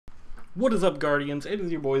What is up, Guardians? It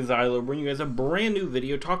is your boy Xylo bringing you guys a brand new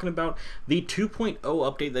video talking about the 2.0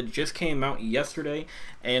 update that just came out yesterday.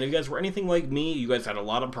 And if you guys were anything like me, you guys had a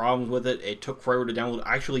lot of problems with it. It took forever to download.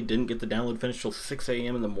 I actually didn't get the download finished till 6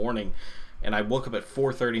 a.m. in the morning. And I woke up at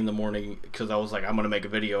 4:30 in the morning because I was like, I'm going to make a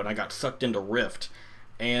video. And I got sucked into Rift.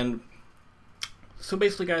 And so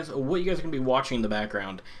basically, guys, what you guys are going to be watching in the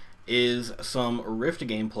background is some Rift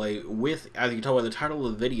gameplay with, as you can tell by the title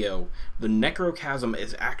of the video, the Necrochasm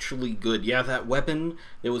is actually good. Yeah, that weapon,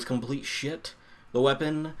 it was complete shit. The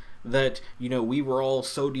weapon that, you know, we were all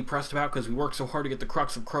so depressed about because we worked so hard to get the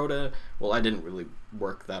Crux of Crota. Well, I didn't really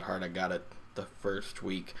work that hard. I got it the first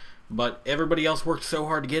week. But everybody else worked so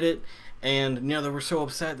hard to get it, and, you know, they were so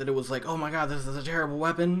upset that it was like, oh my god, this is a terrible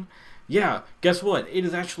weapon. Yeah, guess what? It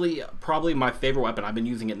is actually probably my favorite weapon. I've been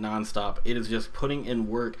using it non-stop. It is just putting in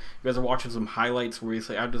work. You guys are watching some highlights where you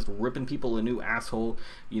say, I'm just ripping people a new asshole.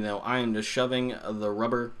 You know, I am just shoving the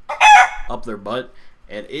rubber up their butt,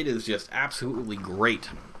 and it is just absolutely great.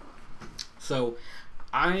 So,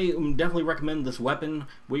 I definitely recommend this weapon.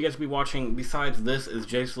 What you guys will be watching besides this is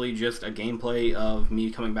basically just a gameplay of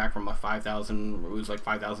me coming back from a 5,000, it was like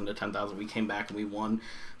 5,000 to 10,000. We came back and we won.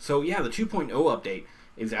 So yeah, the 2.0 update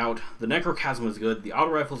is out. The Necrochasm is good. The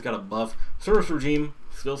auto rifle's got a buff. Service regime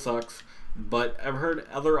still sucks, but I've heard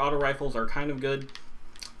other auto rifles are kind of good.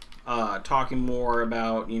 Talking more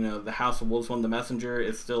about, you know, the House of Wolves one, the Messenger,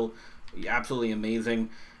 is still absolutely amazing.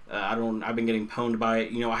 I've been getting pwned by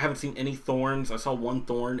it. You know, I haven't seen any thorns. I saw one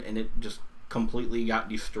thorn and it just completely got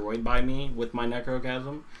destroyed by me with my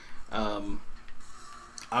Necrochasm.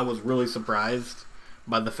 I was really surprised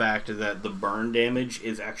by the fact that the burn damage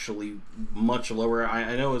is actually much lower.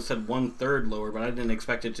 I know it said 1/3 lower, but I didn't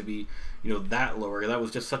expect it to be, you know, that lower. That was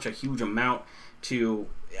just such a huge amount to...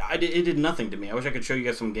 It did nothing to me. I wish I could show you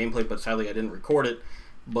guys some gameplay, but sadly I didn't record it.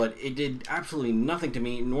 But it did absolutely nothing to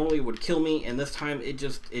me. Normally it would kill me, and this time it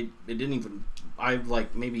didn't even... I have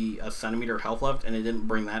like maybe a centimeter of health left, and it didn't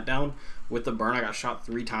bring that down. With the burn, I got shot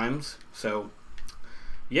 3 times, so...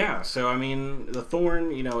 yeah, so I mean, the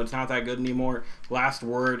Thorn, you know, it's not that good anymore. Last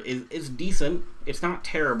Word is decent. It's not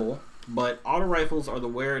terrible, but auto rifles are the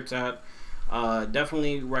where it's at.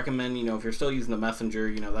 Definitely recommend, you know, if you're still using the Messenger,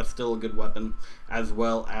 you know, that's still a good weapon, as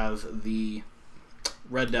well as the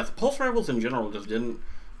Red Death. Pulse rifles in general just didn't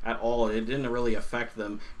at all. It didn't really affect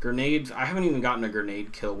them. Grenades, I haven't even gotten a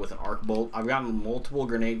grenade kill with an arc bolt. I've gotten multiple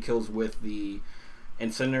grenade kills with the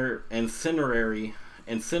Incinerary,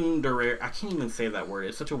 I can't even say that word.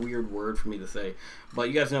 It's such a weird word for me to say. But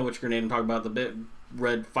you guys know which grenade I'm talking about. The big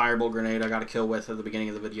red fireball grenade I got a kill with at the beginning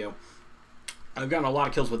of the video. I've gotten a lot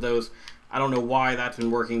of kills with those. I don't know why that's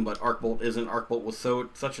been working, but Arc Bolt isn't. Arc Bolt was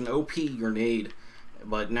such an OP grenade.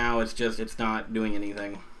 But now it's not doing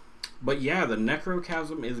anything. But yeah, the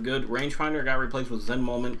Necrochasm is good. Rangefinder got replaced with Zen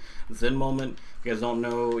Moment. Zen Moment, if you guys don't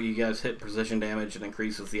know, you guys hit precision damage and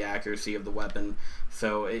increases the accuracy of the weapon.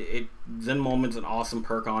 So Zen Moment's an awesome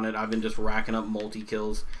perk on it. I've been just racking up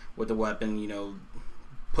multi-kills with the weapon, you know,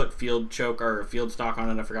 put Field Choke or Field Stock on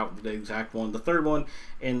it. I forgot the exact one. The third one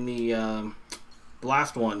and the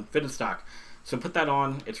last one, Fitted Stock. So put that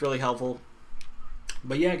on. It's really helpful.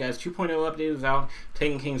 But yeah, guys, 2.0 update is out.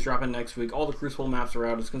 Taken King's dropping next week. All the Crucible maps are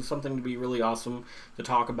out. It's going to be something to be really awesome to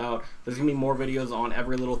talk about. There's going to be more videos on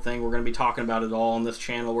every little thing. We're going to be talking about it all on this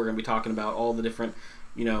channel. We're going to be talking about all the different,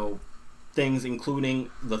 you know, things, including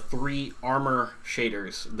the 3 armor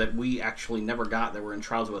shaders that we actually never got that were in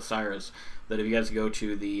Trials of Osiris. That if you guys go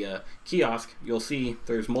to the kiosk, you'll see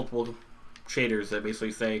there's multiple shaders that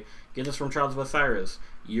basically say, get this from Trials of Osiris,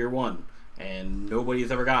 year 1. And nobody's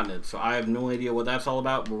ever gotten it, so I have no idea what that's all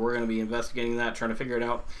about, but we're going to be investigating that, trying to figure it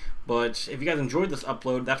out. But if you guys enjoyed this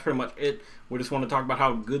upload, that's pretty much it. We just want to talk about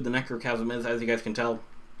how good the Necrochasm is, as you guys can tell.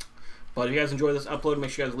 But if you guys enjoyed this upload, make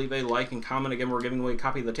sure you guys leave a like and comment. Again, we're giving away a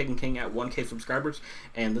copy of The Taken King at 1K subscribers.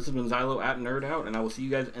 And this has been Xylo at Nerd Out, and I will see you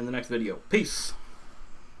guys in the next video. Peace!